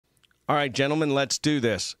All right, gentlemen, let's do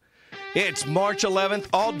this. It's March 11th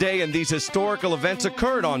all day, and these historical events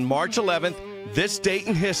occurred on March 11th, this date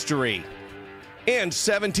in history. In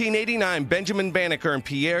 1789, Benjamin Banneker and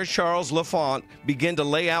Pierre Charles L'Enfant begin to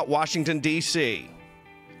lay out Washington, D.C.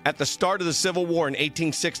 At the start of the Civil War in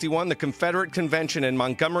 1861, the Confederate Convention in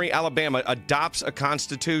Montgomery, Alabama, adopts a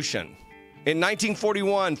constitution. In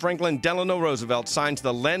 1941, Franklin Delano Roosevelt signs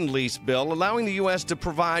the Lend-Lease Bill, allowing the U.S. to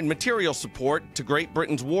provide material support to Great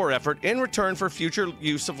Britain's war effort in return for future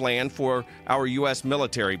use of land for our U.S.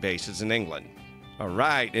 military bases in England. All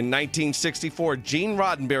right, in 1964, Gene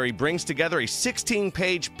Roddenberry brings together a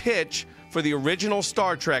 16-page pitch for the original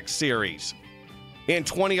Star Trek series. In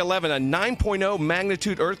 2011, a 9.0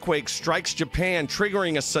 magnitude earthquake strikes Japan,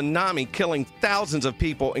 triggering a tsunami, killing thousands of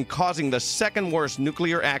people and causing the second worst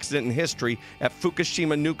nuclear accident in history at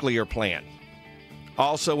Fukushima nuclear plant.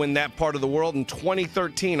 Also in that part of the world, in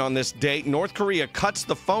 2013 on this date, North Korea cuts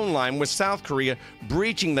the phone line with South Korea,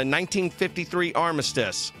 breaching the 1953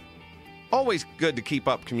 armistice. Always good to keep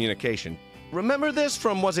up communication. Remember this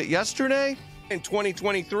from, was it yesterday? In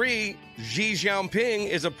 2023, Xi Jinping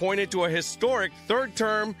is appointed to a historic third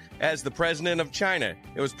term as the president of China.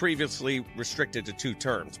 It was previously restricted to 2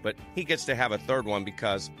 terms, but he gets to have a third one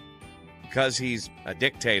because he's a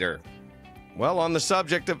dictator. Well, on the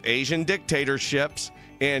subject of Asian dictatorships,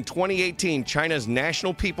 in 2018, China's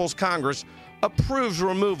National People's Congress approves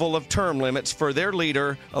removal of term limits for their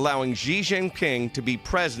leader, allowing Xi Jinping to be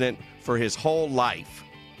president for his whole life.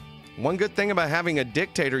 One good thing about having a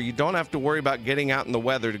dictator, you don't have to worry about getting out in the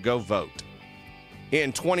weather to go vote.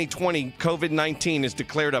 In 2020, COVID-19 is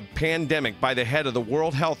declared a pandemic by the head of the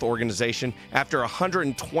World Health Organization after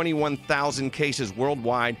 121,000 cases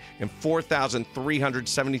worldwide and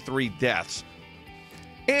 4,373 deaths.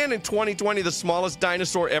 And in 2020, the smallest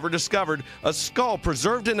dinosaur ever discovered, a skull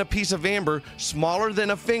preserved in a piece of amber smaller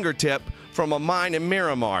than a fingertip from a mine in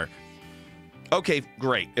Miramar. Okay,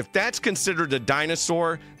 great. If that's considered a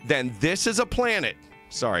dinosaur, then this is a planet.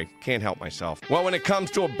 Sorry, can't help myself. Well, when it comes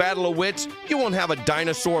to a battle of wits, you won't have a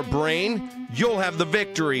dinosaur brain. You'll have the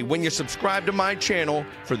victory when you subscribe to my channel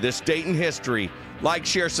for this date in history. Like,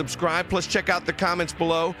 share, subscribe, plus check out the comments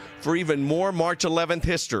below for even more March 11th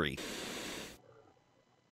history.